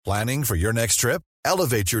Planning for your next trip?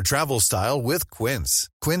 Elevate your travel style with Quince.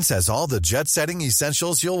 Quince has all the jet-setting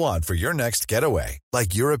essentials you'll want for your next getaway,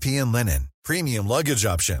 like European linen, premium luggage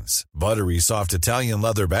options, buttery soft Italian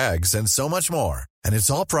leather bags, and so much more. And it's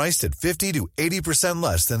all priced at 50 to 80%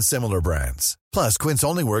 less than similar brands. Plus, Quince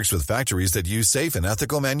only works with factories that use safe and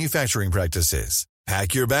ethical manufacturing practices.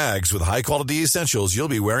 Pack your bags with high-quality essentials you'll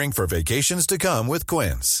be wearing for vacations to come with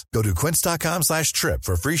Quince. Go to quince.com/trip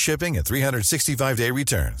for free shipping and 365-day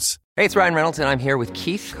returns. Hey, it's Ryan Reynolds, and I'm here with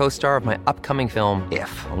Keith, co-star of my upcoming film,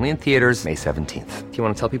 If, only in theaters May 17th. Do you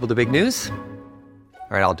want to tell people the big news?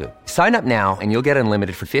 All right, I'll do it. Sign up now and you'll get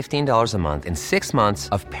unlimited for $15 a month and 6 months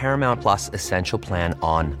of Paramount Plus Essential Plan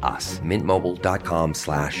on us.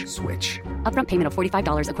 MintMobile.com/switch. Upfront payment of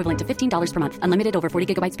 $45 equivalent to $15 per month. Unlimited over 40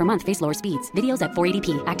 gigabytes per month. Face lower speeds. Videos at 480p.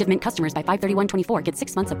 Active Mint customers by 531.24 get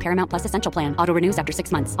 6 months of Paramount Plus Essential Plan. Auto renews after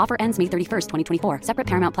 6 months. Offer ends May 31st, 2024. Separate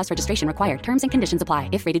Paramount Plus registration required. Terms and conditions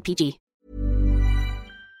apply if rated PG.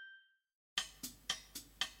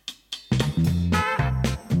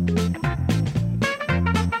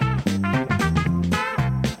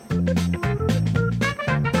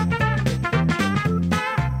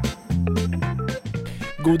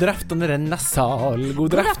 God afton är den nasal,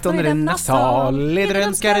 god afton är den nasal.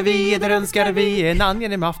 Eder önskar vi en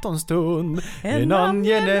angenäm aftonstund. En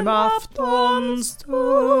angenäm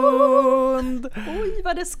aftonstund. Oj,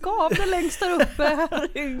 vad det skavde längst där uppe.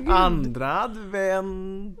 Andra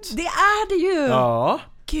advent. Det är det ju. Ja.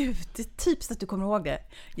 Gud, det är typ så att du kommer ihåg det.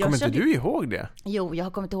 Kommer inte du ihåg det? Jo, jag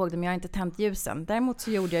har kommit ihåg det, men jag har inte tänt ljusen. Däremot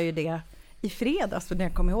så gjorde jag ju det i fredags, för när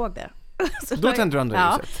jag kom ihåg det. Så då tände du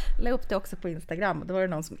andra ljuset? Ja, la upp det också på Instagram och då var det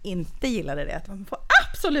någon som inte gillade det. Att man får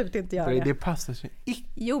absolut inte göra det. Det passar sig icke.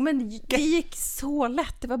 Jo, men det gick så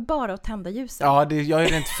lätt. Det var bara att tända ljuset. Ja, jag är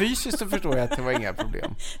rent fysiskt så förstår jag att det var inga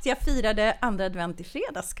problem. Så jag firade andra advent i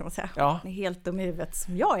fredags, kan man säga. Ja. Det är helt dum i huvudet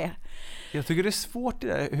som jag är. Jag tycker det är svårt det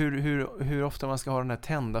där, hur ofta man ska ha den här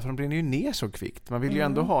tända, för de brinner ju ner så kvickt. Man vill ju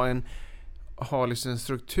ändå ha liksom en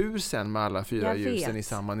struktur sen med alla 4 ljusen i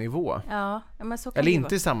samma nivå. Ja, men så kan eller det inte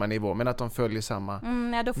vara. i samma nivå, men att de följer samma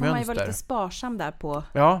nej, då får mönster. man ju vara lite sparsam där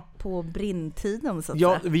på brintiden, så att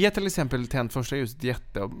säga. säga. Vi har till exempel tänt första ljuset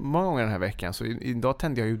många gånger den här veckan, så idag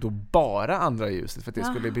tände jag ju då bara andra ljuset för att det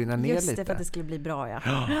skulle brinna ner just lite. Det, för att det skulle bli bra, ja.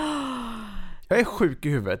 Jag är sjuk i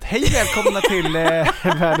huvudet. Hej, välkomna till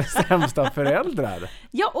världens sämsta föräldrar.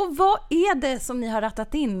 Ja, och vad är det som ni har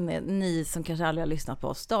rattat in, ni som kanske aldrig har lyssnat på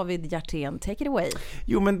oss? David Hjertén, take it away.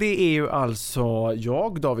 Jo, men det är ju alltså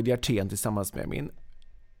jag, David Hjertén, tillsammans med min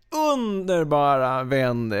underbara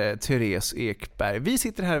vän Therese Ekberg. Vi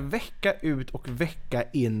sitter här vecka ut och vecka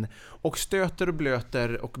in och stöter och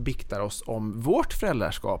blöter och biktar oss om vårt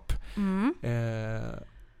föräldraskap.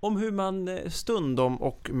 Om hur man stundom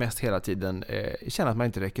och mest hela tiden känner att man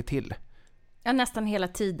inte räcker till. Ja, nästan hela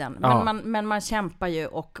tiden. Men man kämpar ju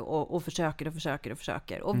och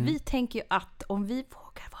försöker. Och vi tänker ju att om vi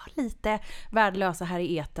vågar vara lite värdelösa här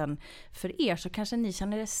i eten för er, så kanske ni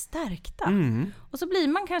känner er stärkta. Och så blir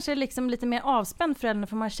man kanske liksom lite mer avspänd förälder,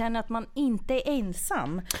 för man känner att man inte är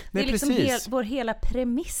ensam. Nej, det är liksom vår hela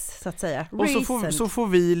premiss, så att säga. Och så får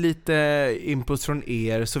vi lite input från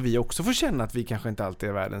er, så vi också får känna att vi kanske inte alltid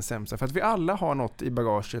är världens sämsta, för att vi alla har något i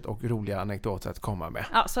bagaget och roliga anekdoter att komma med.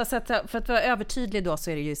 Ja, så för att vara övertydlig då,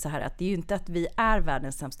 så är det ju så här att det är ju inte att vi är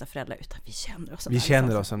världens sämsta föräldrar, utan vi känner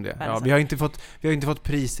oss som det. Ja, vi har inte fått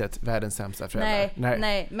priset världens sämsta föräldrar.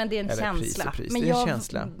 Nej, men det är en känsla. Det är en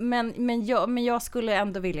känsla. Men jag skulle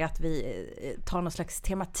ändå vilja att vi tar någon slags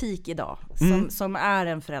tematik idag som är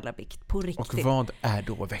en föräldrabikt på riktigt. Och vad är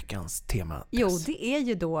då veckans tema? Jo, det är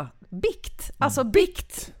ju då bikt. Alltså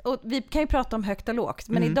bikt. Och vi kan ju prata om högt och lågt,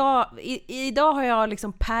 men idag har jag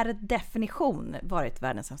liksom per definition varit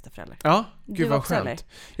världens sämsta förälder. Ja, gud vad skönt. Eller?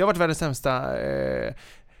 Jag har varit världens sämsta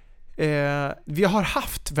vi har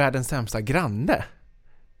haft världens sämsta granne.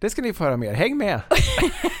 Det ska ni få höra mer. Häng med!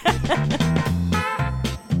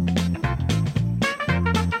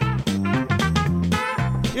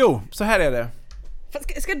 Jo, så här är det.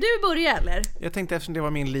 Ska du börja, eller? Jag tänkte, eftersom det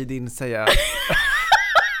var min lead-in, säga...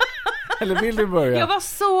 Eller vill du börja? Jag var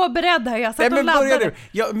så beredd här. Jag satt och laddade.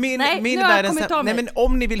 Men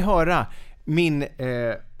om ni vill höra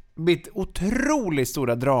mitt otroligt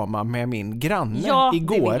stora drama med min granne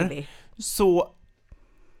igår, så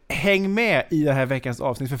häng med i det här veckans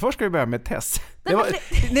avsnitt, för först ska vi börja med Tess. Det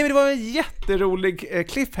var en jätterolig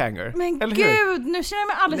cliffhanger. Men eller gud, nu känner jag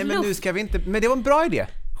mig alldeles luft. Men nu ska vi inte, men det var en bra idé.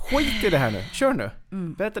 Skit i det här nu. Kör nu.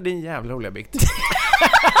 Berätta din jävla roliga bikt. 3,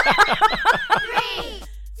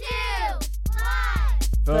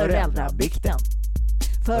 2, 1.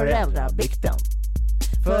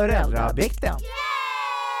 Föräldrabikten.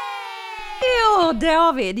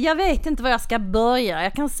 David, jag vet inte var jag ska börja.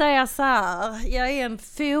 Jag kan säga så här, jag är en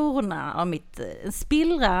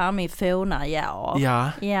spillra av min forna, ja.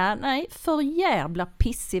 Ja, nej, för jävla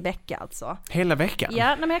pissig vecka alltså. Hela veckan? Ja,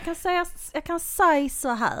 nej, men jag kan säga så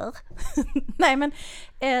här. Nej, men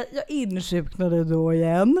jag insjuknade då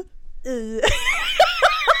igen i...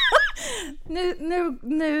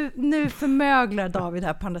 Nu förmöglar David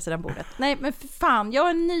här på andra sidan bordet. Nej, men för fan, jag har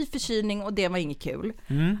en ny förkylning och det var inget kul.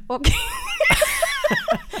 Och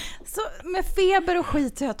så med feber och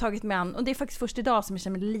skit har jag tagit med an. Och det är faktiskt först idag som jag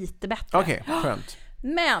känner mig lite bättre. Okej, skönt.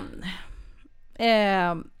 Men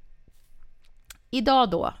idag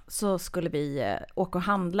då så skulle vi åka och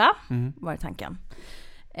handla, var tanken.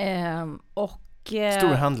 Och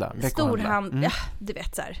storhandla, storhandla, ja, du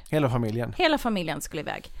vet så här. Hela familjen skulle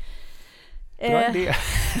iväg. Bra idé.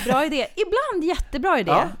 Bra idé. Ibland jättebra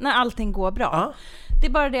idé när allting går bra. Det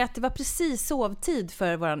är bara det att det var precis sovtid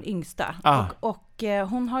för våran yngsta. Och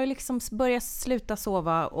hon har ju liksom börjat sluta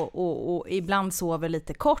sova och ibland sover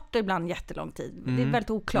lite kort och ibland jättelång tid. Det är väldigt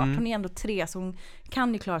oklart. Hon är ändå 3 så hon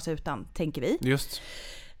kan ju klara sig utan, tänker vi. Just.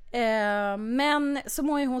 Men så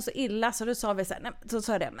mår ju hon så illa så då sa vi så här, så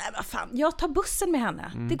sa jag det, men vad fan, jag tar bussen med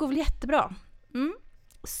henne. Det går väl jättebra.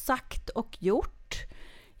 Sagt och gjort.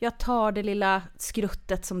 Jag tar det lilla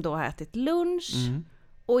skruttet som då har ätit lunch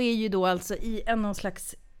och är ju då alltså i någon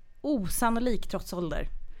slags osannolik trotsålder.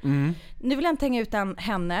 Nu vill jag inte hänga ut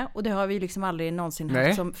henne och det har vi liksom aldrig någonsin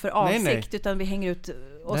haft som för avsikt utan vi hänger ut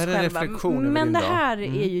oss själva. Men det här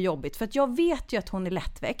är ju jobbigt för att jag vet ju att hon är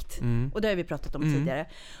lättväckt och det har vi pratat om tidigare.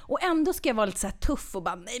 Och ändå ska jag vara lite så här tuff och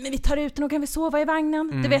bara nej men vi tar ut den och kan vi sova i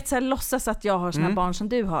vagnen. Du vet så här, låtsas att jag har såna barn som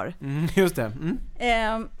du har. Just det.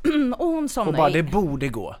 Och hon somnar och bara det borde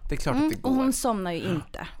gå. Det är klart att det går. Och hon somnar ju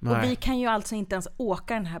inte. Och vi kan ju alltså inte ens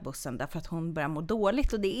åka den här bussen därför att hon börjar må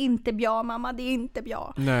dåligt och det är inte bra mamma, det är inte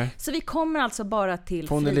bra. Nej. Så vi kommer alltså bara till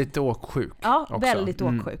hon är lite åksjuk. Ja, också. Väldigt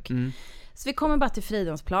åksjuk. Så vi kommer bara till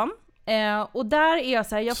Fridhemsplan. Och där är jag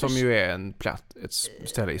så här, som ju är ett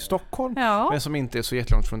ställe i Stockholm men som inte är så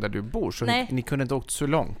jättelångt från där du bor så ni kunde inte åkt så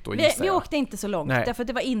långt då, vi åkte inte så långt därför att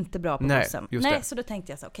det var inte bra på bussen. Så då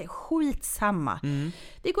tänkte jag så okej, skitsamma.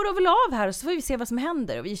 Det går väl av här och så får vi se vad som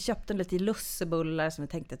händer och vi köpte lite lussebullar som vi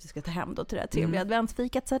tänkte att vi ska ta hem då till det här trevliga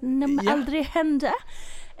adventsfikat så att det aldrig hände.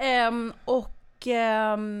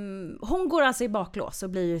 Hon går alltså i baklås och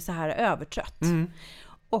blir ju så här övertrött.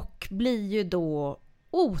 Och blir ju då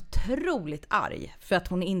otroligt arg för att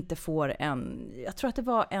hon inte får jag tror att det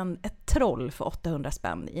var ett troll för 800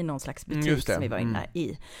 spänn i någon slags butik som vi var inne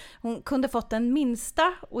i. Hon kunde fått den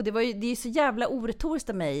minsta och det är ju så jävla oretoriskt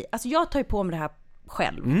av mig. Alltså jag tar ju på mig det här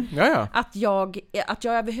själv. Att jag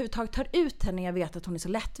överhuvudtaget tar ut henne när jag vet att hon är så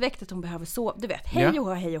lättväckt att hon behöver sova. Du vet, hej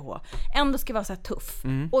och hå. Ändå ska vara så här tuff.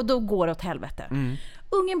 Och då går det åt helvete.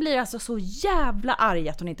 Ungen blir alltså så jävla arg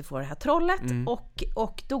att hon inte får det här trollet.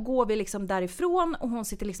 Och då går vi liksom därifrån och hon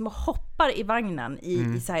sitter liksom och hoppar i vagnen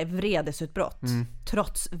i så här vredesutbrott.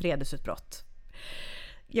 Trots vredesutbrott.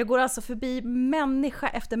 Jag går alltså förbi människa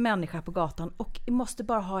efter människa på gatan och måste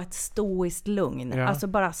bara ha ett stoiskt lugn. Alltså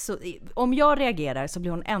bara så, om jag reagerar så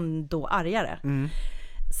blir hon ändå argare.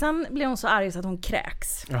 Sen blir hon så arg så att hon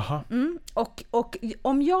kräks. Och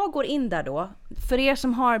om jag går in där då, för er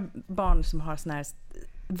som har barn som har sån här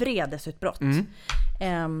vredesutbrott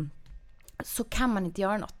så kan man inte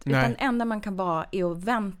göra något. Utan det enda man kan vara är att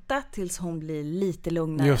vänta tills hon blir lite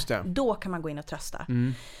lugnare. Då kan man gå in och trösta.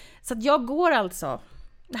 Så att jag går alltså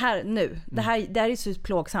det här är så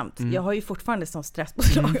plågsamt. Jag har ju fortfarande sån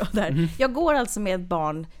stresspåslag där. Jag går alltså med ett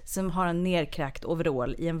barn som har en nerkräkt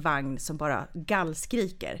overall i en vagn som bara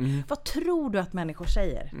gallskriker. Vad tror du att människor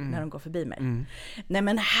säger när de går förbi mig? Nej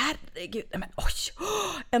men herregud, nej men oj.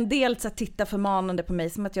 En del så tittar förmanande på mig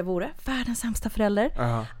som att jag vore världens sämsta förälder.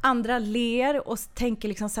 Andra ler och tänker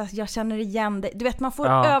liksom så här, jag känner igen det. Du vet, man får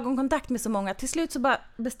ögonkontakt med så många. Till slut så bara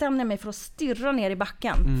bestämde jag mig för att stirra ner i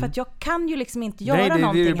backen. För att jag kan ju liksom inte göra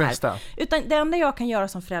någonting här. Utan det enda jag kan göra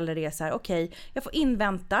som förälder är så här, okej, jag får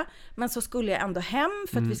invänta, men så skulle jag ändå hem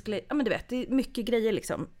för att vi skulle, ja men du vet, det är mycket grejer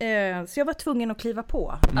liksom. Så jag var tvungen att kliva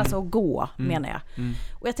på, alltså att gå menar jag.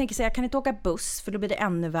 Och jag tänker så här, jag kan inte åka buss för då blir det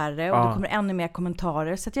ännu värre och då kommer det ännu mer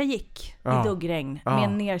kommentarer. Så att jag gick i duggregn med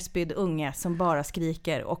en nerspydd unge som bara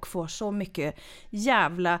skriker och får så mycket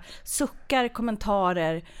jävla suckar,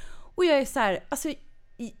 kommentarer. Och jag är så här, alltså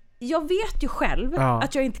jag vet ju själv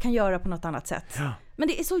att jag inte kan göra på något annat sätt. Men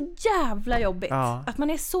det är så jävla jobbigt att man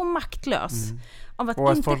är så maktlös av att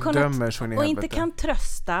och inte kunna och inte kan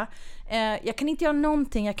trösta. Jag kan inte göra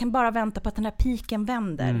någonting, jag kan bara vänta på att den här piken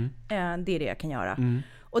vänder. Det är det jag kan göra.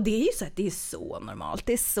 Och det är ju så att det är så normalt.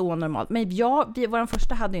 Det är så normalt. Men vår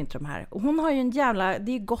första hade ju inte de här. Och hon har ju en jävla...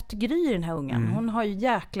 Det är ju gott gry i den här ungen. Hon har ju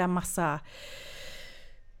jäkla massa...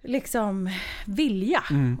 liksom vilja.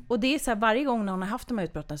 Och det är så här, varje gång när hon har haft de här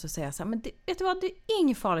utbrotten så säger jag så här, men vet du vad, det är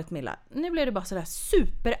inget farligt Milla. Nu blir det bara så där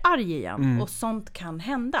superarg igen. Och sånt kan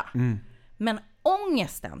hända. Men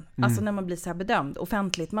ångesten, alltså när man blir så här bedömd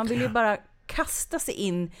offentligt, man vill ju bara kasta sig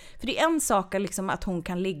in. För det är en sak liksom att hon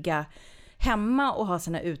kan ligga hemma och ha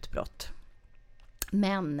sina utbrott.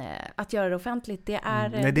 Men att göra det offentligt, det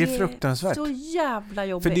är fruktansvärt. Så jävla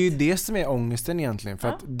jobbigt. För det är ju det som är ångesten egentligen. För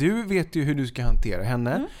att du vet ju hur du ska hantera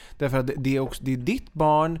henne. Därför att det är ditt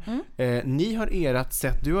barn. Ni har ert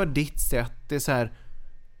sätt, du har ditt sätt. Det är så här...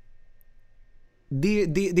 Det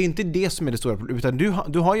är inte det som är det stora problemet. Utan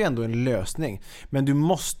du har ju ändå en lösning. Men du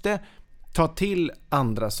måste ta till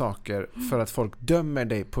andra saker för att folk dömer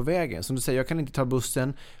dig på vägen. Som du säger, jag kan inte ta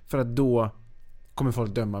bussen för att då kommer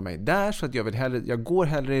folk döma mig där, så att jag går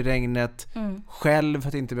hellre i regnet själv för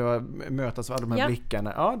att inte behöva mötas av alla de här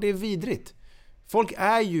blickarna. Ja, det är vidrigt. Folk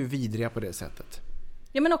är ju vidriga på det sättet.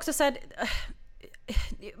 Ja, men också så här,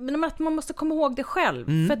 men att man måste komma ihåg det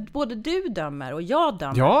själv. För att både du dömer och jag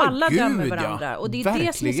dömer. Ja, alla dömer varandra. Ja, och det är verkligen.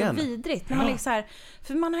 det som är så vidrigt. När man är så här,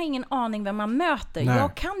 för man har ingen aning vem man möter. Nej.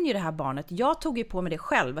 Jag kan ju det här barnet. Jag tog ju på mig det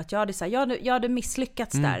själv. Att jag hade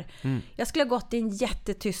misslyckats där. Jag skulle ha gått i en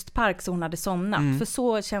jättetyst park så hon hade somnat. För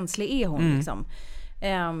så känslig är hon liksom.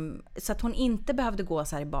 Så att hon inte behövde gå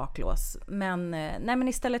så här i baklås. Men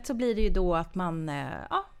istället så blir det ju då att man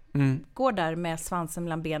går där med svansen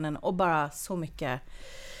mellan benen och bara så mycket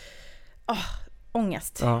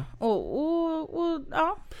ångest. Ja. Och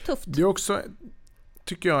tufft. Det är också,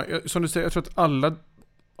 tycker jag, som du säger, jag tror att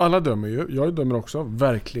alla dömer ju. Jag dömer också,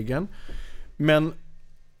 verkligen. Men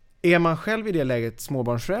är man själv i det läget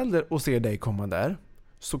småbarnsförälder och ser dig komma där,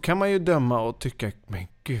 så kan man ju döma och tycka, men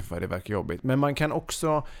gud vad det verkar jobbigt. Men man kan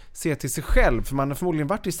också se till sig själv, för man har förmodligen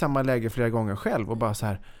varit i samma läge flera gånger själv och bara så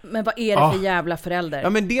här. Men vad är det för jävla förälder? Ja,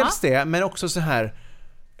 men dels det, men också så här,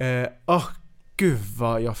 gud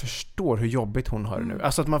vad jag förstår hur jobbigt hon har det nu.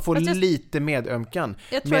 Alltså att man får lite medömkan.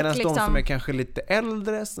 Medan de som är kanske lite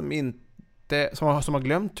äldre, som har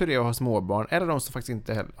glömt hur det är att ha småbarn, eller de som faktiskt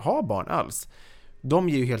inte har barn alls, de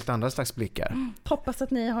ger ju helt andra slags blickar. Hoppas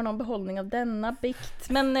att ni har någon behållning av denna bikt.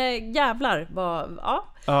 Men jävlar,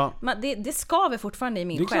 det skaver fortfarande i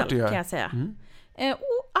min själ, kan jag säga.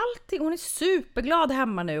 Och allting, hon är superglad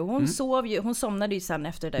hemma nu. Hon somnade ju sen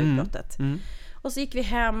efter det där utbrottet. Och så gick vi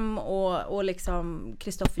hem och liksom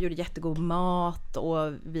Kristoffer gjorde jättegod mat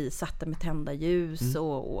och vi satte med tända ljus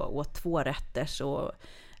och åt 2 rätters och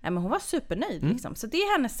men hon var supernöjd liksom. Så det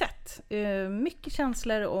är hennes sätt. Mycket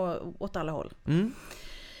känslor och åt alla håll.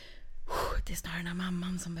 Det är snarare den här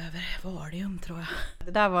mamman som behöver valium, tror jag.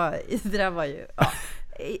 Det där var ju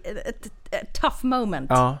ett tough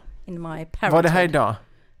moment in my parenthood. Var det här idag?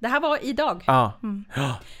 Det här var idag. Ja.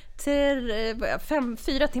 Till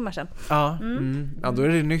 4 timmar sedan. Ja, då är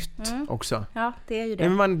det nytt också. Ja, det är ju det.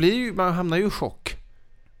 Men man hamnar ju i chock.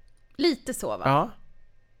 Lite så, va? Ja.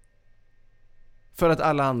 För att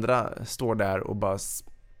alla andra står där och bara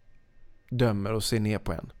dömer och ser ner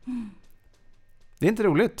på en. Det är inte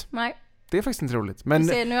roligt. Nej. Det är faktiskt inte roligt. Men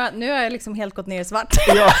nu har jag liksom helt gått ner i svart.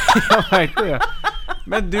 Ja, jag märkte det.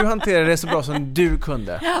 Men du hanterade det så bra som du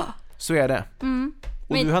kunde. Ja. Så är det.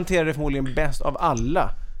 Och du hanterade det förmodligen bäst av alla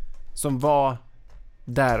som var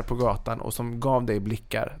där på gatan och som gav dig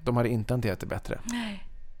blickar. De hade inte hanterat det bättre. Nej.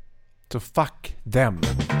 Så fuck them.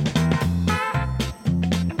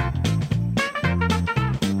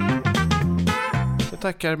 Jag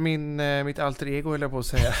tackar mitt alter ego, höll jag på att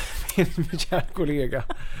säga. min kära kollega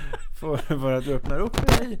för att du öppnar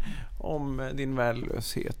upp dig om din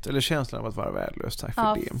värdelöshet, eller känslan av att vara värdelös. Tack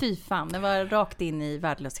för det. Fy fan, det var rakt in i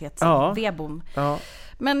värdelöshetsvebon. Ja.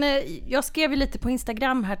 Men jag skrev ju lite på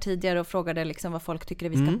Instagram här tidigare och frågade liksom vad folk tycker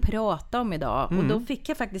att vi ska prata om idag. Och då fick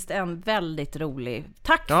jag faktiskt en väldigt rolig.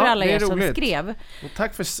 Tack för alla er som skrev. Och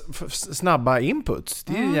tack för snabba inputs.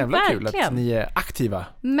 Det är ju jävla kul att ni är aktiva.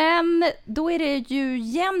 Men då är det ju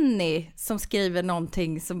Jenny som skriver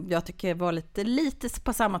någonting som jag tycker var lite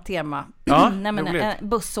på samma tema. Ja,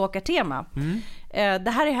 bussåkartema.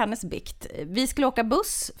 Det här är hennes bikt. Vi skulle åka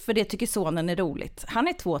buss för det tycker sonen är roligt. Han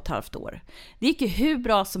är 2,5 år. Det gick ju hur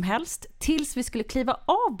bra som helst tills vi skulle kliva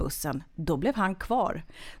av bussen. Då blev han kvar.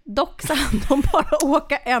 Dock så han de bara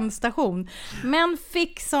åka en station. Men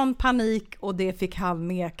fick sån panik och det fick han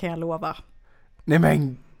med, kan jag lova. Nej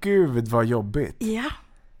men gud vad jobbigt. Ja.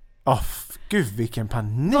 Gud vilken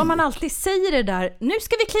panik. Vad man alltid säger det där. Nu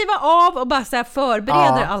ska vi kliva av och bara så här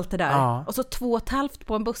förbereder allt det där. Och så 2,5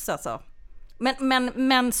 på en buss alltså.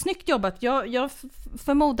 Men snyggt jobbat. Jag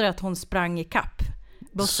förmodar att hon sprang i kapp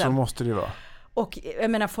bussen. Så måste det vara. Och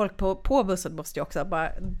jag menar, folk på bussen måste ju också bara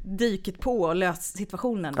dykit på och löst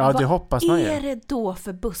situationen. Ja, det hoppas man ju. Vad är det då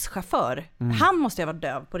för busschaufför? Han måste ju vara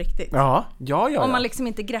döv på riktigt. Ja. Om man liksom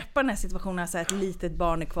inte greppar den här situationen så att ett litet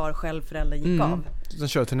barn är kvar, själv föräldern gick av. Så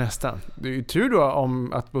kör till nästa. Det är ju tur då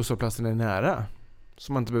om att busshållplatsen är nära.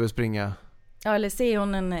 Så man inte behöver springa. Ja, eller ser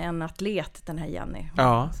hon en atlet, den här Jenny.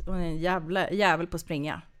 Hon är en jävel på att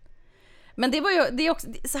springa. Men det är också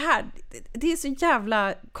så här, det är så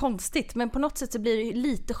jävla konstigt, men på något sätt så blir det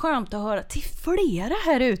lite skönt att höra till flera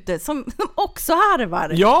här ute som också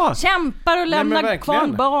harvar. Ja! Kämpar och lämnar kvar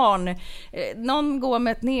barn. Någon går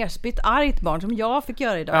med ett nerspytt argt barn som jag fick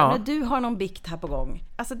göra idag. Ja. Men du har någon bikt här på gång.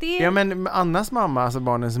 Alltså det... Ja, men Annas mamma, alltså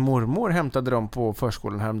barnens mormor, hämtade dem på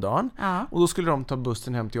förskolan häromdagen. Ja. Och då skulle de ta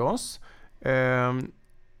bussen hem till oss.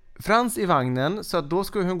 Frans i vagnen, så att då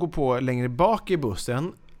skulle hon gå på längre bak i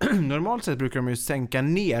bussen. Normalt sett brukar de ju sänka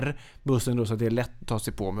ner bussen då så att det är lätt att ta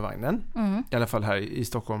sig på med vagnen. I alla fall här i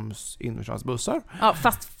Stockholms innerstadsbussar. Ja,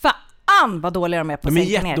 fast fan vad dåliga de är på att sänka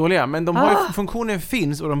ner. De är jättedåliga, men de har ju, funktionen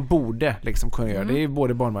finns och de borde liksom kunna göra det. Det är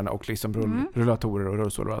både barnvagnar och liksom rullatorer och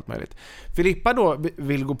rullstol och allt möjligt. Filippa då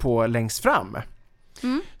vill gå på längst fram.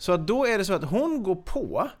 Så att då är det så att hon går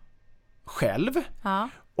på själv.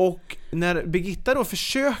 Och när Birgitta då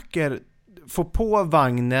försöker få på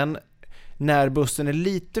vagnen när bussen är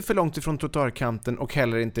lite för långt ifrån trottoarkanten och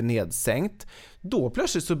heller inte nedsänkt, då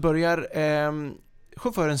plötsligt så börjar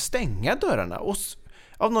chauffören stänga dörrarna och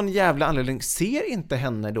av någon jävla anledning ser inte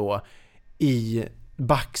henne då i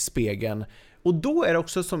backspegeln. Och då är det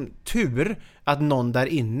också som tur att någon där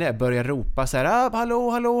inne börjar ropa så här: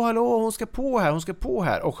 hallå, hon ska på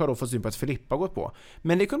här, och har då fått syn på att Filippa gått på.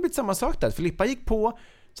 Men det kunde bli samma sak där, att Filippa gick på,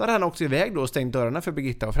 så hade han också iväg då och stängt dörrarna för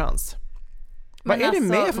Birgitta och Frans. Vad är det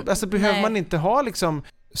med? Alltså behöver man inte ha liksom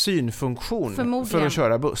synfunktion för att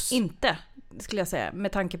köra buss? Inte, skulle jag säga,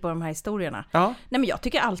 med tanke på de här historierna. Nej, men jag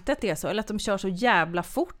tycker alltid att det är så, eller att de kör så jävla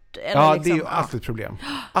fort. Eller liksom, det är ju alltid ett problem.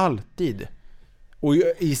 Alltid. Och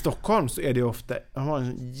i Stockholm så är det ofta, man har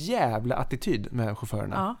en jävla attityd med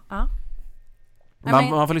chaufförerna.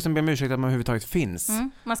 Man får liksom be om ursäkt att man överhuvudtaget finns.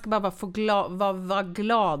 Man ska bara vara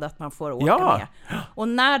glad att man får åka med. Och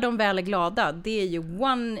när de väl är glada, det är ju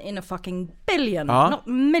one in a fucking billion. Not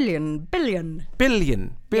million,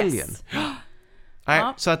 billion. Yes. Nej,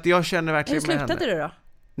 så att jag känner verkligen. Hur slutade det då?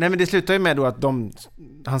 Nej, men det slutade ju med då att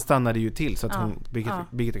han stannade ju till så att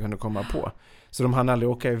Birgitta kunde komma på. Så de hann aldrig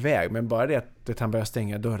åka iväg, men bara det att han började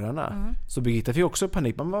stänga dörrarna. Så Birgitta fick också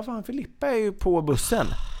panik. Men vad fan, Filippa är ju på bussen.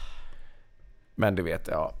 Men du vet,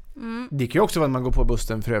 det kan ju också vara att man går på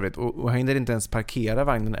bussen för övrigt och hinner inte ens parkera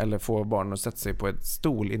vagnen eller få barnen att sätta sig på ett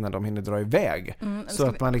stol innan de hinner dra iväg. Så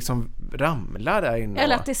att man liksom ramlar där inne.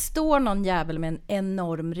 Eller att det står någon jävel med en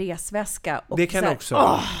enorm resväska. Och det kan här,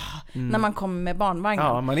 också. När man kommer med barnvagnen.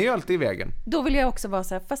 Ja, man är ju alltid i vägen. Då vill jag också vara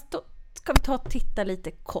så här, fast då ska vi ta och titta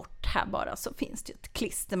lite kort här bara, så finns det ett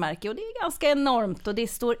klistermärke och det är ganska enormt och det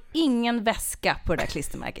står ingen väska på det där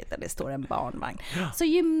klistermärket där det står en barnvagn. So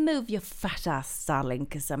you move your fat ass, darling,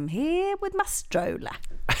 'cause I'm here with my stroller.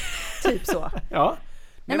 Typ så.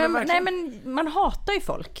 Nej, men man hatar ju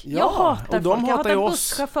folk. Jag hatar och de folk. Hatar jag hatar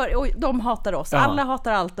busschaufförer och de hatar oss. Alla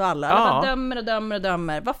hatar allt och alla. Alla bara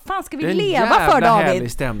dömer. Vad fan ska vi leva för,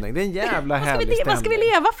 David? Det är en jävla härlig stämning. Vad ska vi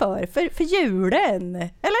leva för julen?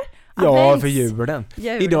 Eller? Ja, för julen.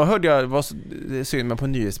 Idag hörde jag, vad synd, men på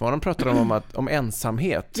Nyhetsmorgon pratade de om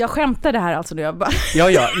ensamhet. Jag skämtade här alltså nu. Jag bara...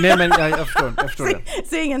 nej men jag förstår det.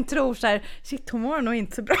 Så ingen tror så här, shit, hon mår nog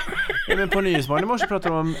inte så bra. Ja, men på Nyhetsmorgon måste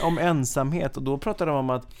prata om ensamhet, och då pratade de om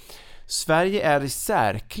att Sverige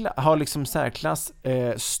är har liksom särklass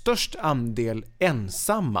störst andel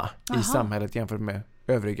ensamma i samhället jämfört med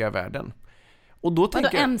övriga världen. Och då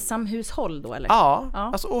tänker jag, ensamhushåll då eller? Ja.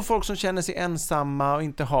 Alltså, och folk som känner sig ensamma och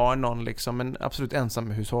inte har någon liksom, en absolut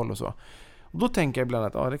ensamhushåll och så. Och då tänker jag ibland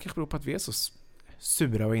att det kanske beror på att vi är så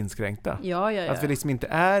sura och inskränkta. Ja. Att vi liksom inte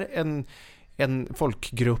är en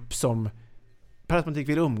folkgrupp som per automatik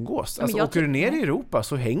vill umgås. Alltså, åker du ner i Europa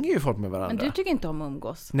så hänger ju folk med varandra. Men du tycker inte om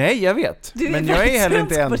umgås. Nej, jag vet. Men jag är heller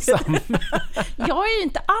inte ensam. Jag är ju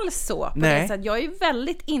inte alls så på det sättet. Jag är ju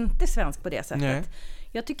väldigt inte svensk på det sättet. Nej.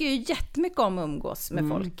 Jag tycker ju jättemycket om att umgås med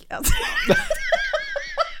folk. Alltså.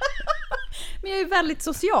 Men jag är ju väldigt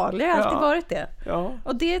social, jag har alltid varit det. Ja.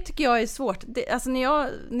 Och det tycker jag är svårt. Alltså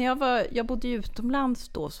när jag bodde utomlands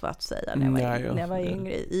då, så att säga, när jag var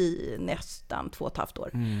yngre, i nästan 2,5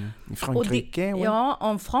 år. I Frankrike?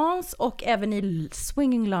 En France och även i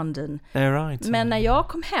Swinging London. Right. Men när jag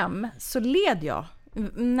kom hem så led jag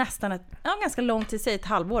nästan ganska lång tid, säg ett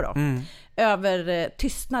halvår då, över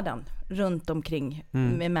tystnaden runt omkring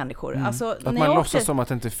med människor. Alltså, att man låtsas som att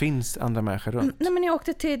det inte finns andra människor runt. Nej, men jag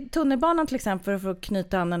åkte till tunnelbanan till exempel för att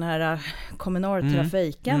knyta an den här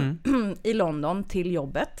kommunaltrafiken i London till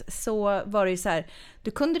jobbet. Så var det ju så här,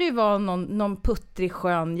 då kunde det ju vara någon puttrig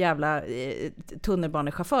skön jävla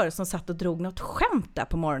tunnelbanechaufför som satt och drog något skämt där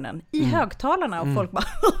på morgonen i högtalarna och folk bara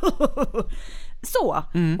så.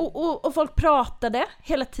 Och folk pratade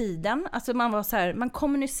hela tiden. Alltså man var så här, man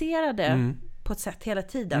kommunicerade på ett sätt hela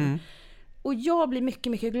tiden. Och jag blir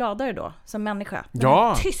mycket, mycket gladare då som människa.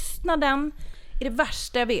 Ja. Tystnaden är det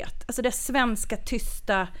värsta jag vet. Alltså det svenska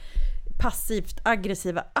tysta, passivt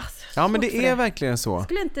aggressiva. Ja, men det är verkligen så.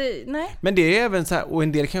 Skulle inte, nej. Men det är även så här, och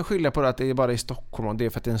en del kan skylla på det att det är bara i Stockholm och det är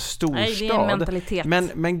för att det är en storstad. Nej, det är en mentalitet.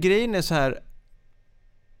 Men grejen är så här,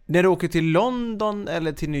 när du åker till London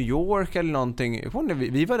eller till New York eller någonting,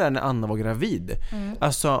 vi var där när Anna var gravid.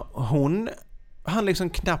 Alltså han liksom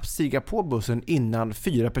knappt stiga på bussen innan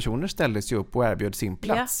 4 personer ställde sig upp och erbjöd sin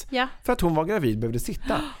plats. Ja. För att hon var gravid behövde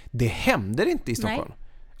sitta. Det händer inte i Stockholm. Nej.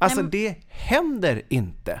 Alltså det händer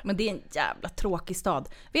inte. Men det är en jävla tråkig stad.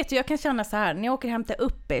 Vet du, jag kan känna så här, när jag åker hem till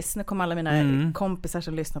Uppis, nu kommer alla mina kompisar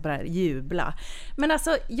som lyssnar på det här jubla. Men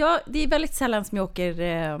alltså, det är väldigt sällan som jag åker...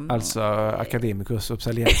 Alltså Academicus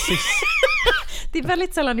Uppsaliensis. Det är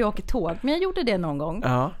väldigt sällan jag åker tåg, men jag gjorde det någon gång.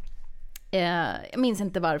 Ja. Jag minns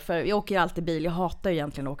inte varför. Jag åker ju alltid bil. Jag hatar ju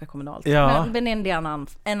egentligen att åka kommunalt. Ja. Men det är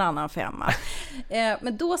en annan femma.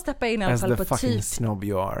 Men då steppar jag in i alla fall på snob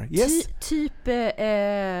you are. Yes. typ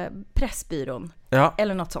Pressbyrån. Ja.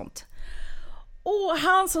 Eller något sånt. Och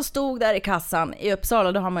han som stod där i kassan i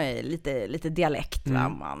Uppsala, då har man ju lite dialekt. Va?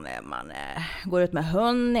 Man går ut med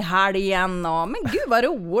hund i helgen och men gud vad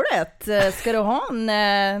roligt. Ska du ha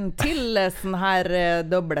en till sån här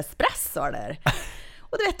dubbelespresso där?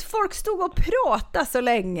 Och du vet, folk stod och pratade så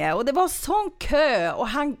länge och det var sån kö och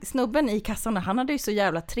snubben i kassan, han hade ju så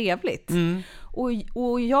jävla trevligt.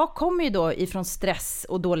 Och jag kommer ju då ifrån stress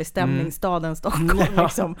och dålig stämning, staden Stockholm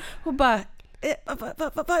liksom, och bara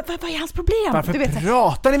vad är hans problem? Varför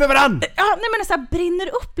pratar ni med varandra? Ja, nej, men det så här brinner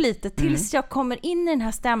upp lite tills jag kommer in i den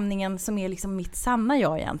här stämningen som är liksom mitt sanna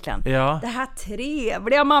jag egentligen. Ja. Det här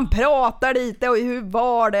trevliga, man pratar lite och hur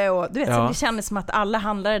var det? Och du vet, så det kändes som att alla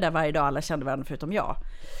handlade där varje dag, alla kände varandra förutom jag.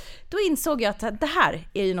 Då insåg jag att det här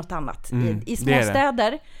är ju något annat. I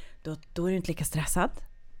småstäder, då är du inte lika stressad.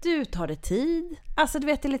 Du tar det tid. Alltså du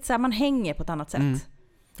vet, det är lite så här, man hänger på ett annat sätt.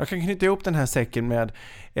 Jag kan knyta ihop den här säcken med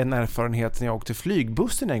en erfarenhet när jag åkte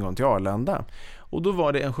flygbussen en gång till Arlanda. Och då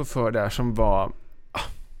var det en chaufför där som var...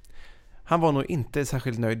 Han var nog inte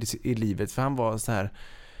särskilt nöjd i livet, för han var så här...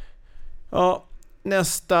 Ja,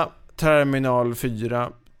 nästa terminal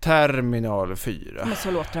 4. Men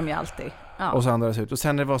så låter de ju alltid. Ja. Och så andades ut. Och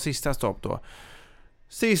sen det var sista stopp då.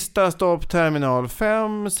 Sista stopp terminal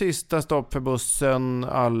 5, sista stopp för bussen,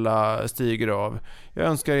 alla stiger av. Jag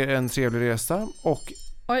önskar er en trevlig resa och...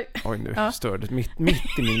 Oj nu stördes mitt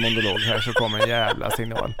i min monolog här så kommer en jävla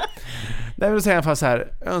signal. Där vill jag säga i alla fall så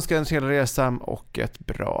här: jag önskar en trevlig resa och ett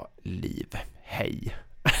bra liv. Hej.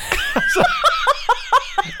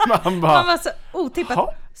 Man var så otippat.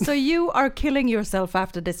 Ha? So you are killing yourself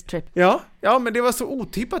after this trip. Ja, men det var så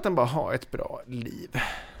otippat att han bara ha ett bra liv.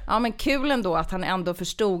 Ja, men kul ändå att han ändå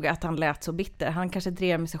förstod att han lät så bitter. Han kanske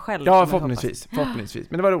drev med sig själv. Ja, förhoppningsvis.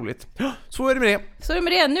 Men det var roligt. Så är det med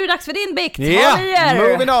det. Nu är det dags för din bikt. Yeah,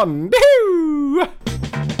 moving on. Woohoo!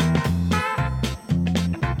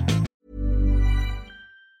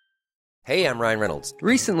 Hey, I'm Ryan Reynolds.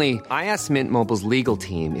 Recently, I asked Mint Mobile's legal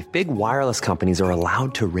team if big wireless companies are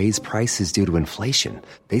allowed to raise prices due to inflation.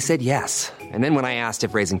 They said yes. And then when I asked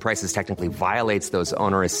if raising prices technically violates those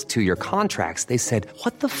onerous 2-year contracts, they said,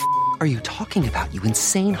 "What the f*** are you talking about, you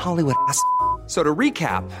insane Hollywood ass?" So to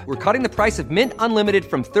recap, we're cutting the price of Mint Unlimited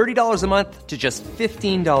from $30 a month to just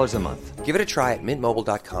 $15 a month. Give it a try at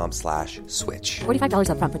mintmobile.com/switch. $45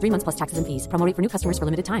 up front for 3 months plus taxes and fees. Promo rate for new customers for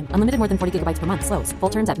limited time. Unlimited more than 40 gigabytes per month. Slows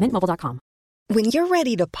full terms at mintmobile.com. When you're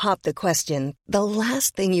ready to pop the question, the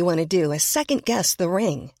last thing you want to do is second-guess the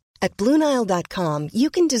ring. At BlueNile.com, you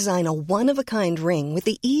can design a one-of-a-kind ring with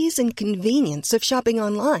the ease and convenience of shopping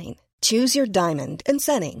online. Choose your diamond and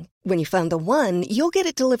setting. When you find the one, you'll get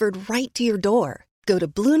it delivered right to your door. Go to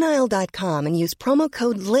BlueNile.com and use promo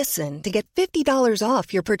code LISTEN to get $50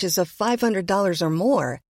 off your purchase of $500 or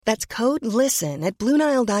more. That's code LISTEN at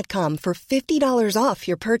BlueNile.com for $50 off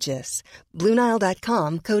your purchase.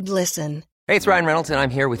 BlueNile.com, code LISTEN. Hey, it's Ryan Reynolds, and I'm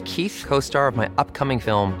here with Keith, co-star of my upcoming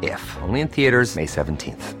film, If, only in theaters May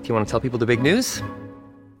 17th. Do you want to tell people the big news?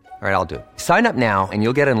 All right, I'll do it. Sign up now and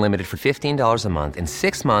you'll get unlimited for $15 a month and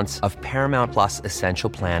 6 months of Paramount Plus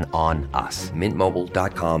Essential Plan on us.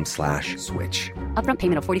 MintMobile.com/switch. Upfront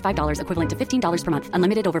payment of $45 equivalent to $15 per month.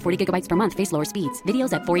 Unlimited over 40 gigabytes per month. Face lower speeds.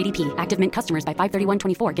 Videos at 480p. Active Mint customers by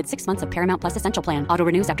 531.24 get 6 months of Paramount Plus Essential Plan. Auto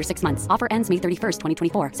renews after 6 months. Offer ends May 31st,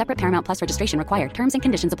 2024. Separate Paramount Plus registration required. Terms and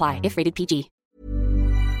conditions apply if rated PG.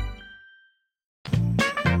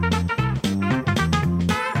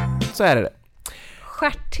 Så är det.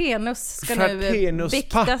 Stjärtenus ska Stjärtenus nu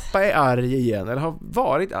bikta. pappa är arg igen, eller har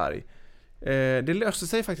varit arg. Det löste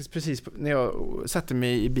sig faktiskt precis när jag satte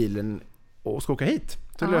mig i bilen och ska åka hit.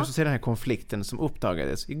 Så löste sig den här konflikten som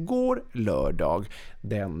uppdagades igår lördag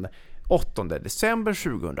den 8 december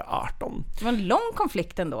 2018. Det var en lång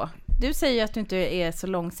konflikt ändå. Du säger att du inte är så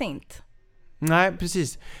långsint. Nej,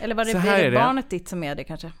 precis. Eller var det barnet ditt som är det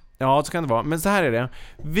kanske? Ja, så kan det vara. Men så här är det.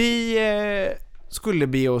 Vi skulle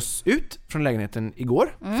be oss ut från lägenheten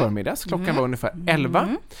igår förmiddags. Klockan var ungefär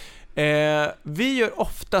 11. Vi gör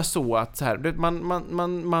ofta så att så här,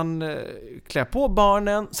 man klär på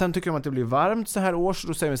barnen, sen tycker de att det blir varmt så här års,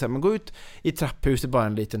 då säger vi så här, men gå ut i trapphuset bara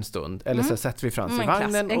en liten stund, eller så sätter vi Frans i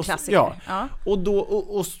vagnen en klassiker. Och då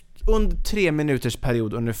och under 3 minuters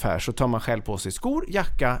period ungefär så tar man själv på sig skor,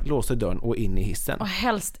 jacka, låser dörren och in i hissen. Och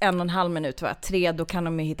helst 1,5 minut, va? 3, då kan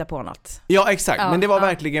de ju hitta på något. Ja, exakt. Men det var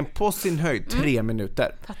verkligen på sin höjd 3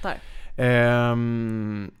 minuter. Fattar.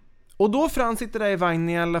 Och då Frans sitter där i vagnen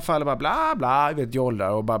i alla fall och bara bla, vet, jollrar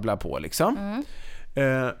och babblar på liksom.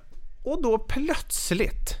 Och då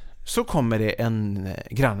plötsligt så kommer det en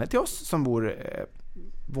granne till oss som bor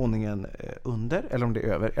våningen under, eller om det är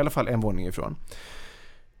över, i alla fall en våning ifrån.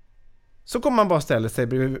 Så kommer man bara ställa sig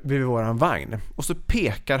bredvid våran vagn och så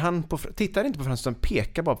pekar han på, tittar inte på Frans utan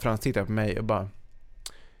pekar bara på Frans, tittar på mig och bara: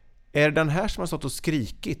 är det den här som har stått och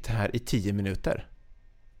skrikit här i 10 minuter?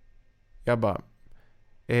 Jag bara: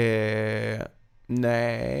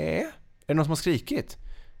 nej. Är det någon som har skrikit?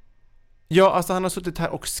 Ja, alltså han har suttit här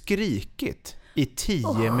och skrikit i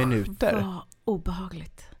 10 minuter. Vad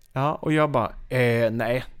obehagligt. Ja, och jag bara,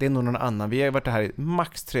 nej, det är nog någon annan. Vi har varit här i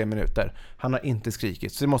max 3 minuter. Han har inte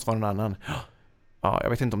skrikit, så det måste vara någon annan. Ja, jag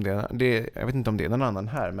vet inte om det är någon annan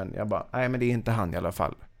här, men jag bara, nej, men det är inte han i alla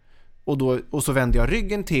fall. Och så vände jag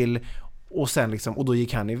ryggen till och sen liksom, och då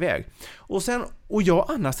gick han iväg. Och jag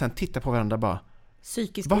och Anna sen tittar på varandra bara,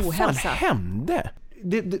 psykisk ohälsa. Vad fan hände?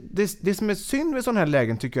 Det som är synd med sådana här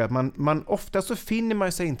lägen tycker jag att man ofta så finner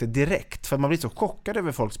man sig inte direkt för man blir så chockad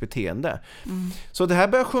över folks beteende. Så det här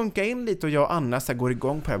börjar sjunka in lite och jag och Anna så går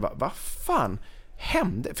igång på det. Vad fan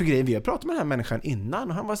hände? För grejen, vi har pratat med den här människan innan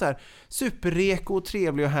och han var så här superreko och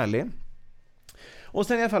trevlig och härlig. Och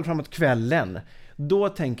sen i alla fall framåt kvällen, då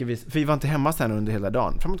tänker vi, för vi var inte hemma sen under hela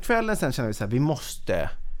dagen. Framåt kvällen sen känner vi så här, vi måste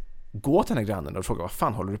gå till den här grannen och fråga, vad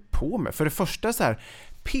fan håller du på med? För det första så här,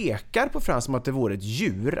 pekar på Frans som att det vore ett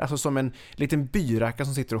djur, alltså som en liten byracka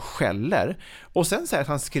som sitter och skäller. Och sen säger att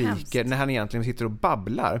han skriker när han egentligen sitter och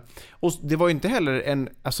babblar. Och det var ju inte heller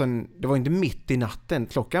det var inte mitt i natten,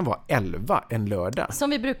 klockan var 11 en lördag. Som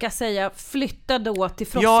vi brukar säga, flytta då till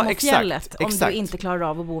Frostmofjället om du inte klarar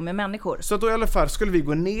av att bo med människor. Så då i alla fall skulle vi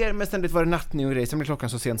gå ner, men sen det var det nattning och grejer, sen blev klockan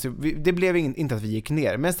så sent så det blev inte att vi gick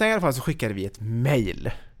ner. Men sen i alla fall så skickade vi ett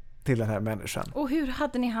mejl till den här människan. Och hur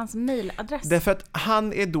hade ni hans mejladress? Därför att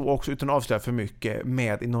han är då också, utan att avslöja för mycket,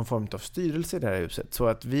 med i någon form av styrelse i det här huset. Så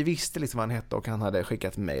att vi visste liksom vad han hette och han hade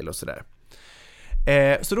skickat mejl och sådär.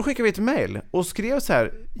 Så då skickade vi ett mejl och skrev så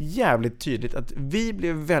här jävligt tydligt att vi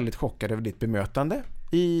blev väldigt chockade över ditt bemötande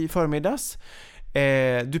i förmiddags.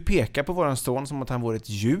 Du pekar på våran son som att han vore ett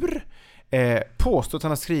djur. Påstår att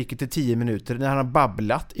han har skrikit i 10 minuter när han har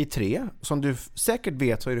babblat i 3. Som du säkert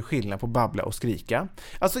vet så är det skillnad på babbla och skrika.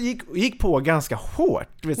 Alltså gick på ganska hårt,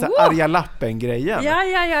 du vet, så här arga lappen-grejen. Ja,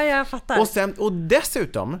 jag fattar. Och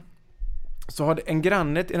dessutom så har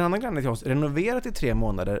en annan granne till oss renoverat i 3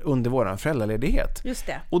 månader under våran föräldraledighet. Just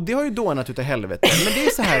det. Och det har ju dånat utav helvete. Men det är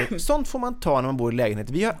så här, sånt får man ta när man bor i lägenhet.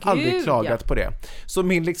 Vi har aldrig klagat på det. Så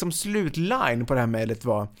min liksom slutline på det här mejlet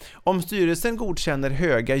var: om styrelsen godkänner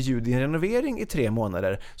höga ljud i en renovering i 3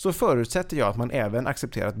 månader så förutsätter jag att man även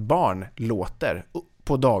accepterar att barn låter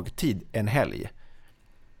på dagtid en helg.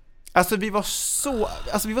 Alltså vi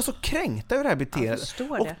var så kränkta över det här beteendet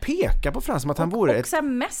och pekade på Frans som att han vore och så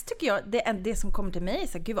mest tycker jag det som kommer till mig är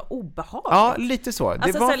så gud vad obehagligt. Ja, lite så. Det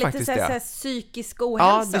alltså, var så faktiskt lite, det. Så psykisk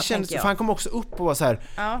ohälsa. Ja, det kändes för han kom också upp och var så här,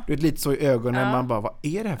 du vet, lite så i ögonen, man bara, vad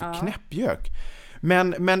är det här för knäppjök?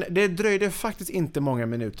 Men det dröjde faktiskt inte många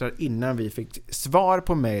minuter innan vi fick svar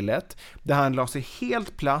på mejlet där han la sig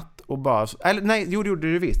helt platt och bara, eller nej, det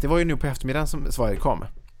gjorde det visst. Det var ju nu på eftermiddagen som svaret kom.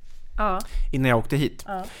 Innan jag åkte hit.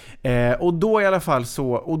 Och då i alla fall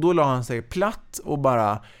så, och då la han sig platt och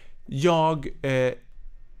bara jag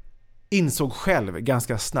insåg själv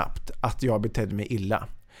ganska snabbt att jag betedde mig illa.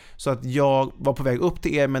 Så att jag var på väg upp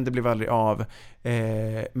till er, men det blev aldrig av.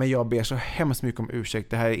 Men jag ber så hemskt mycket om ursäkt.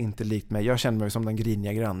 Det här är inte likt mig. Jag känner mig som den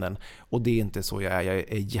griniga grannen. Och det är inte så jag är. Jag är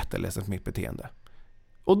jätteledsen för mitt beteende.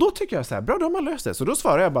 Och då tycker jag så här, bra, då har man löst det. Så då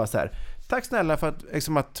svarar jag bara så här, tack snälla för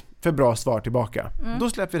för bra svar tillbaka. Då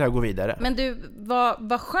släpper vi det här och går vidare. Men du,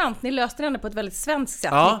 vad skönt, ni löste det ändå på ett väldigt svenskt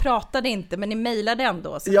sätt. Ja. Ni pratade inte, men ni mejlade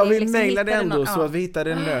ändå. Så ja, vi liksom mejlade ändå så att vi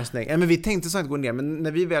hittade en lösning. Men vi tänkte så att gå ner, men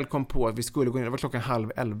när vi väl kom på att vi skulle gå ner, det var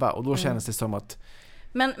 10:30 och då kändes det som att...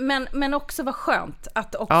 Men också var skönt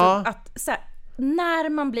att också att så här, när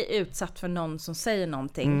man blir utsatt för någon som säger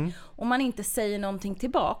någonting och man inte säger någonting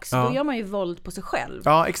tillbaks, då gör man ju våld på sig själv.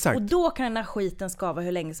 Ja, exakt. Och då kan den här skiten skava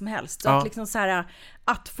hur länge som helst. Så att liksom så här,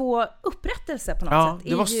 att få upprättelse på något sätt.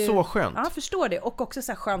 Det var så skönt. Ja, jag förstår det. Och också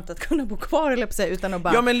så här skönt att kunna bo kvar eller på sig utan att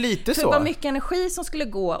bara... Ja, men lite så. För det var mycket energi som skulle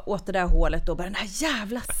gå åt det där hålet och bara den här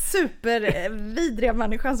jävla supervidriga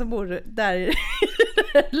människan som bor där i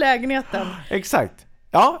lägenheten. Exakt.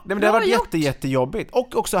 Ja, men det har varit jättejobbigt.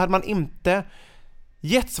 Och också hade man inte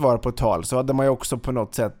gett svar på tal så hade man ju också på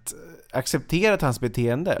något sätt accepterat hans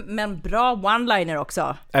beteende. Men bra one-liner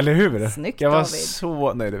också. Eller hur? Snyggt, jag var David.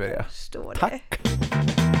 så nöjd över det. Tack.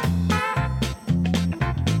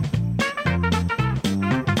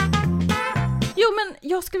 Jo,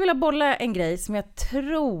 men jag skulle vilja bolla en grej som jag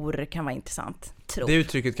tror kan vara intressant. Det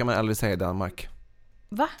uttrycket kan man aldrig säga i Danmark.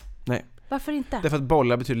 Va? Nej. Varför inte? Därför att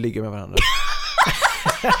bolla betyder ligga med varandra.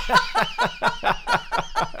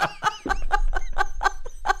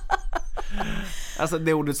 Alltså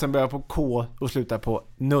det ordet som börjar på K och slutar på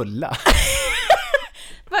nulla.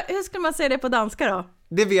 Hur skulle man säga det på danska då?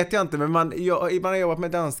 Det vet jag inte, men man har jobbat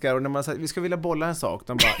med danskar och när man säger vi ska vilja bolla en sak,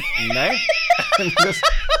 de bara nej,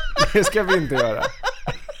 det ska vi inte göra.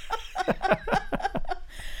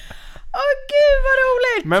 Åh gud vad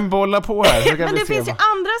roligt! Men bolla på här. Så kan men vi det se finns ju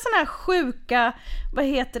andra såna här sjuka, vad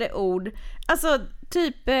heter det ord? Alltså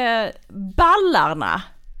typ ballarna.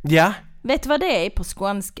 Ja. Vet du vad det är på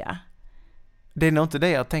skånska? Det är nog inte det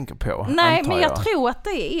jag tänker på. Nej, men jag tror att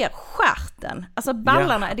det är stjärten. Alltså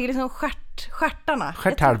ballarna, det är liksom stjärtarna.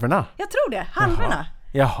 Stjärthalvorna? Jag tror det, halvorna.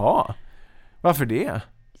 Jaha. Varför det?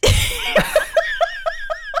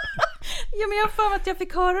 Ja, men jag har för mig att jag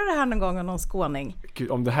fick höra det här någon gång av någon skåning.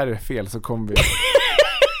 Gud, om det här är fel så kommer vi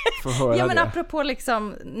få höra det. Ja, men apropå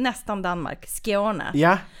liksom nästan Danmark, Skåne.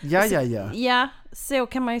 Ja. Ja, så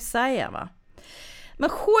kan man ju säga, va? Men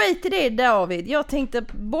skit i det, David. Jag tänkte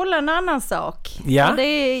bolla en annan sak. Ja. Det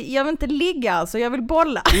är, jag vill inte ligga alltså, jag vill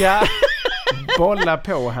bolla. Ja, bolla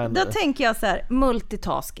på henne. Då tänker jag så här,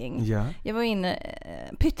 multitasking. Ja. Jag var inne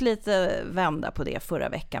pyttelite vända på det förra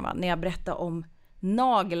veckan, va? När jag berättade om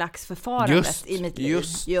nagellacksförfarandet i mitt liv.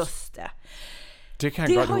 Just det. Det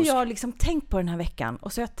har jag liksom tänkt på den här veckan.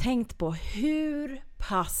 Och så har jag tänkt på hur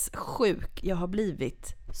pass sjuk jag har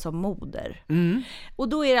blivit som moder. Och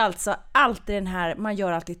då är det alltså alltid den här, man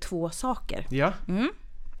gör alltid 2 saker. Ja.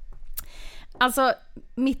 Alltså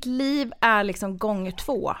mitt liv är liksom gånger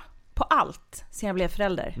 2 på allt sen jag blev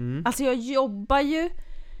förälder. Alltså jag jobbar ju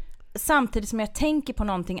samtidigt som jag tänker på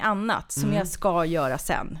någonting annat som jag ska göra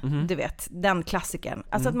sen. Du vet, den klassiken.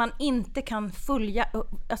 Alltså att man inte kan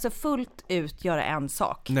fullt ut göra en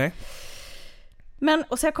sak. Nej. Men,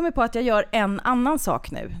 och så jag kommer på att jag gör en annan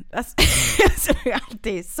sak nu. Alltså, så jag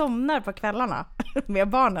alltid somnar på kvällarna med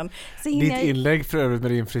barnen. Så ditt inlägg för övrigt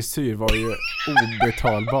med din frisyr var ju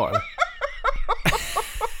obetalbar.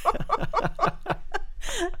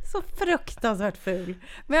 Så fruktansvärt ful.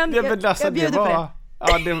 Men jag bjuder på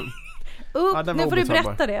det. Nu får du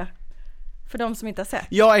berätta det för de som inte har sett.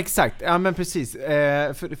 Ja, exakt. Ja, men precis.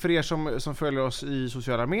 För er som följer oss i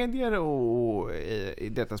sociala medier och i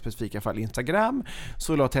detta specifika fall Instagram,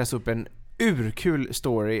 så la Tess upp en urkul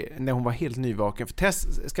story när hon var helt nyvaken. För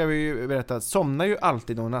Tess, ska vi ju berätta, somnar ju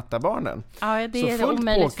alltid när hon nattar barnen. Ja, det är så fullt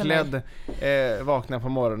omöjligt påklädd vaknar på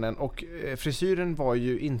morgonen, och frisyren var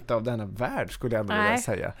ju inte av denna värld, skulle jag vilja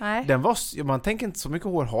säga. Nej. Den var, man tänker inte så mycket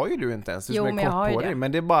hår har ju du inte ens, jo, som är kort på dig,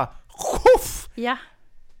 men det är bara ja.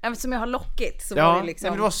 Eftersom jag har lockigt så var det liksom...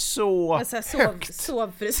 Ja, men det var så högt.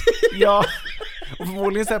 Sovfrisyr. Ja, och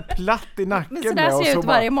förmodligen så här platt i nacken. Men så där ser jag ut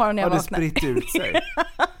varje morgon när jag vaknar. Det spritt ut sig.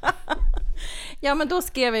 Ja, men då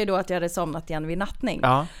skrev jag ju då att jag hade somnat igen vid nattning.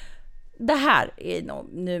 Ja. Det här är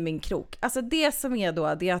nu min krok. Alltså det som är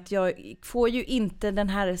då, det är att jag får ju inte den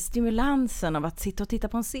här stimulansen av att sitta och titta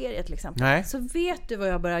på en serie till exempel. Nej. Så vet du vad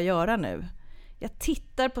jag börjar göra nu? Jag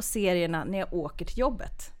tittar på serierna när jag åker till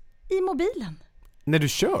jobbet. I mobilen. När du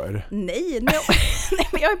kör? Nej,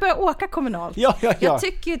 men jag börjar åka kommunalt. Ja. Jag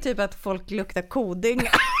tycker ju typ att folk luktar koding.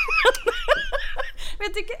 Men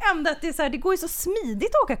jag tycker ändå att det är så här, det går ju så smidigt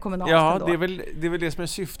att åka kommunalt Ja, ändå. det är väl det som är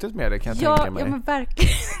syftet med det, kan jag tänka mig. Ja, men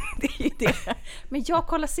verkligen. Det är ju det. Men jag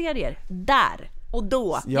kollar serier där och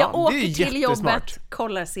då. Ja, jag åker till jättesmart. Jobbet,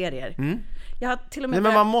 kollar serier. Jag har till och med...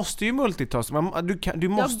 Nej, men man måste ju multitask. Du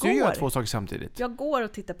måste ju göra 2 saker samtidigt. Jag går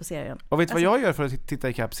och tittar på serien. Och vet du vad jag gör för att titta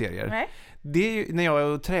ikapp serier? Nej. Det är ju när jag är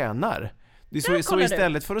och tränar. Det är så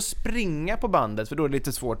istället för att springa på bandet, för då är det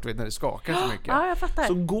lite svårt när det skakar så mycket. Ja, jag fattar.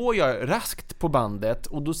 Så går jag raskt på bandet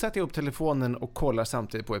och då sätter jag upp telefonen och kollar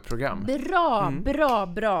samtidigt på ett program. Bra.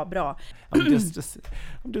 I'm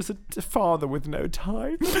just a father with no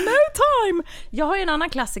time. No time! Jag har ju en annan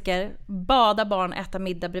klassiker. Bada barn, äta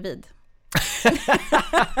middag bredvid.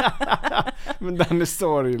 Men den är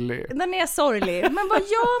sorglig. Den är sorglig. Men vad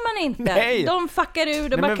gör man inte? Nej. De fuckar ur,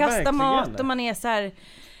 de bara kastar verkligen mat och man är så här...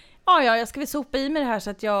 Ja, jag ska väl sopa i mig det här så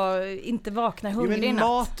att jag inte vaknar hungrig i natt.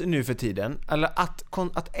 Mat nu för tiden, eller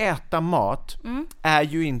att äta mat är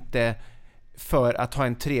ju inte för att ha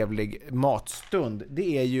en trevlig matstund.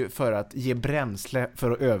 Det är ju för att ge bränsle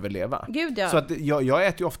för att överleva. Gud, ja. Så att jag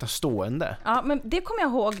äter ju ofta stående. Ja, men det kommer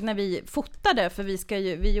jag ihåg när vi fotade, för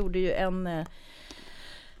vi gjorde ju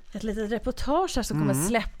ett litet reportage här som kommer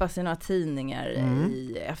släppas i några tidningar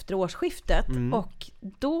efter årsskiftet. Och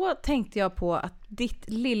då tänkte jag på att ditt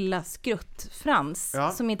lilla skrutt Frans,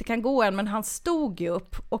 som inte kan gå än, men han stod ju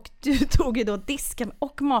upp och du tog ju då disken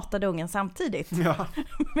och matade ungen samtidigt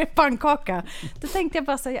med pannkaka. Då tänkte jag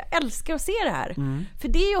bara så här, jag älskar att se det här. För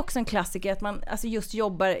det är ju också en klassiker att man alltså just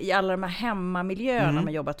jobbar i alla de här hemmamiljöerna,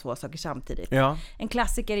 man jobbar 2 saker samtidigt. En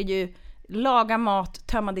klassiker är ju laga mat,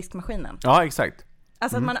 tömma diskmaskinen. Ja, exakt.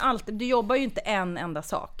 Alltså att man du jobbar ju inte en enda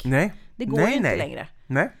sak. Nej. Det går ju inte längre.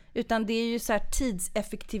 Nej. Utan det är ju så här,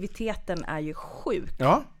 tidseffektiviteten är ju sjuk.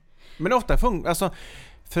 Ja. Men ofta alltså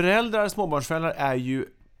småbarnsföräldrar är ju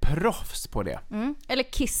proffs på det. Eller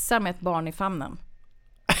kissa med ett barn i famnen.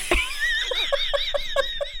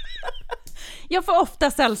 Jag får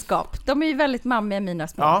ofta sällskap. De är ju väldigt mammiga, mina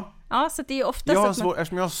små. Ja, så det är ofta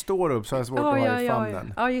eftersom jag står upp så är det svårt att ha i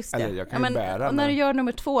famnen. Ja, just det. Eller jag kan ju bära. Och när du gör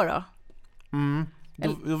nummer 2 då?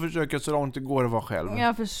 Då försöker jag så långt det går att vara själv.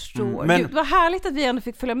 Jag förstår. Men det var härligt att vi ändå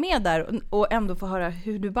fick följa med där och ändå få höra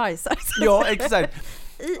hur du bajsar. Ja, exakt.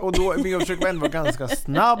 Och då, men jag försöker ändå vara ganska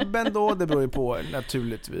snabb ändå. Det beror ju på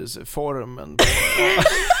naturligtvis formen.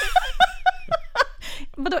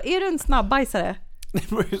 Vadå, är du en snabb bajsare? Det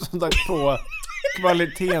beror ju som sagt på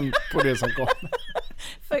kvaliteten på det som kommer.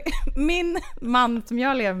 För min man som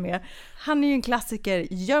jag lever med, han är ju en klassiker,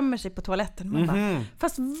 gömmer sig på toaletten. Man bara,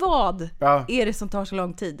 fast vad är det som tar så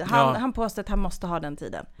lång tid? Han påstår att han måste ha den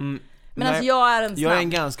tiden. Men alltså jag är Jag är en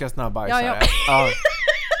ganska snabb bajsare. Ja,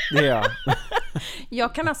 det är jag.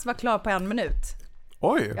 Jag kan alltså vara klar på 1 minut.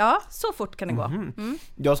 Oj. Ja, så fort kan det gå.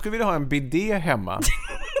 Jag skulle vilja ha en bidé hemma.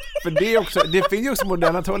 För det finns ju också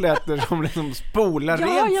moderna toaletter som liksom spolar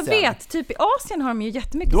rent. Ja, jag vet. Typ i Asien har de ju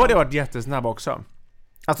jättemycket. Då har det varit jättesnabb också.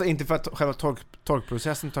 Alltså inte för att själva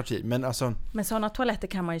torkprocessen tar tid, men alltså... Men sådana toaletter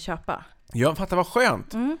kan man ju köpa. Jag fattar, vad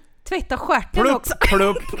skönt. Tvätta stjärten också.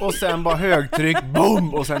 Plupp och sen bara högtryck,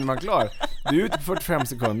 boom, och sen är man klar. Du är ute på 45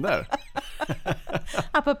 sekunder.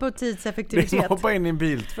 Apropå tidseffektivitet. Vi hoppar in i en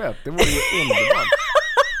biltvätt, det vore ju underbart.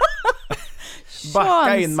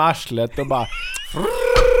 Backa in marslet och bara...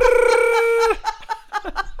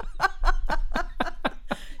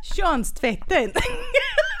 Könstvätten.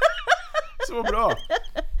 Så bra.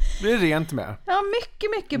 Det blir rent med. Ja,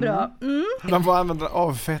 mycket bra. Man får använda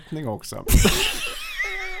avfettning också.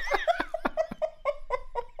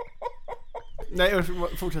 Nej, jag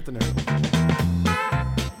fortsätter nu.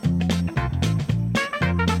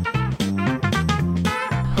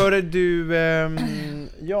 Hörru du,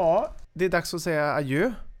 det är dags att säga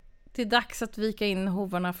adjö. Det är dags att vika in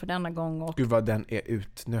hovarna för denna gång. Och... Gud vad den är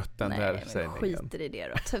utnött, den där sägningen. Nej, skiter i det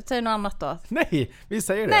då. Säg något annat då. Nej, vi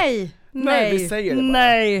säger det. Nej, vi säger det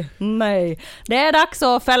bara. Nej. Det är dags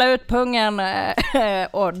att fälla ut pungen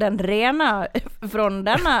och den rena från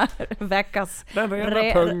denna veckas... Den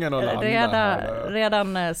rena pungen och landa.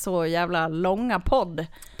 Redan så jävla långa podd.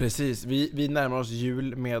 Precis, vi närmar oss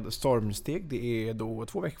jul med stormsteg. Det är då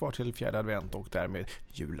 2 veckor kvar till 4:e advent och därmed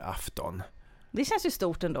julafton. Det känns ju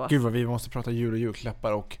stort ändå. Gud vad vi måste prata jul och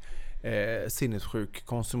julklappar och sinnessjuk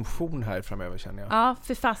konsumtion här framöver, känner jag. Ja,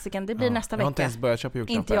 för fasiken, det blir nästa vecka. Jag har inte ens börjat köpa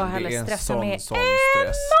julklappar. Inte jag heller, stressen är sån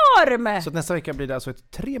enorm! Så nästa vecka blir det alltså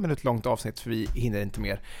ett 3 minuter långt avsnitt, för vi hinner inte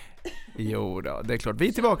mer. Jo då, det är klart. Vi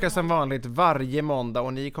är tillbaka som vanligt varje måndag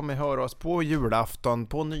och ni kommer höra oss på julafton,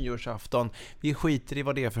 på nyårsafton. Vi skiter i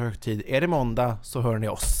vad det är för högtid. Är det måndag så hör ni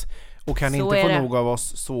oss. Och kan ni inte få nog av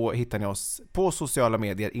oss så hittar ni oss på sociala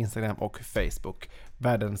medier, Instagram och Facebook.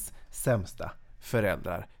 Världens sämsta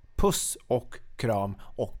föräldrar. Puss och kram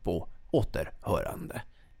och på återhörande.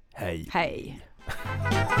 Hej! Hej!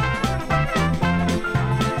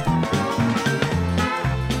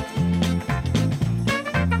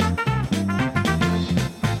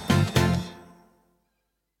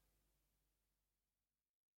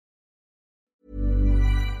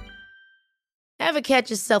 Ever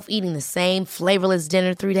catch yourself eating the same flavorless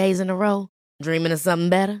dinner 3 days in a row? Dreaming of something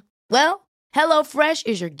better? Well, HelloFresh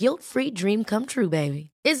is your guilt-free dream come true, baby.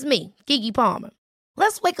 It's me, Keke Palmer.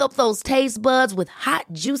 Let's wake up those taste buds with hot,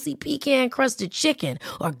 juicy pecan-crusted chicken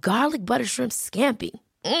or garlic butter shrimp scampi.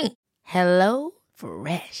 Hello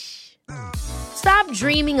Fresh. Stop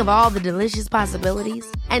dreaming of all the delicious possibilities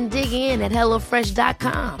and dig in at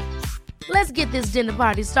HelloFresh.com. Let's get this dinner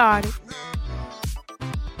party started.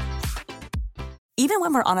 Even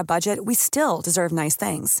when we're on a budget, we still deserve nice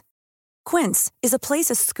things. Quince is a place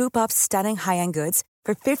to scoop up stunning high-end goods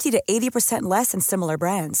for 50 to 80% less than similar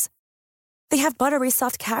brands. They have buttery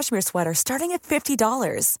soft cashmere sweaters starting at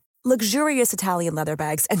 $50, luxurious Italian leather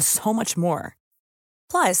bags, and so much more.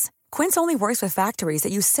 Plus, Quince only works with factories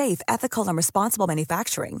that use safe, ethical, and responsible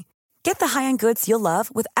manufacturing. Get the high-end goods you'll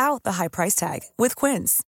love without the high price tag with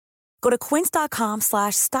Quince. Go to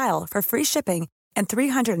quince.com/style for free shipping and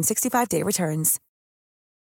 365-day returns.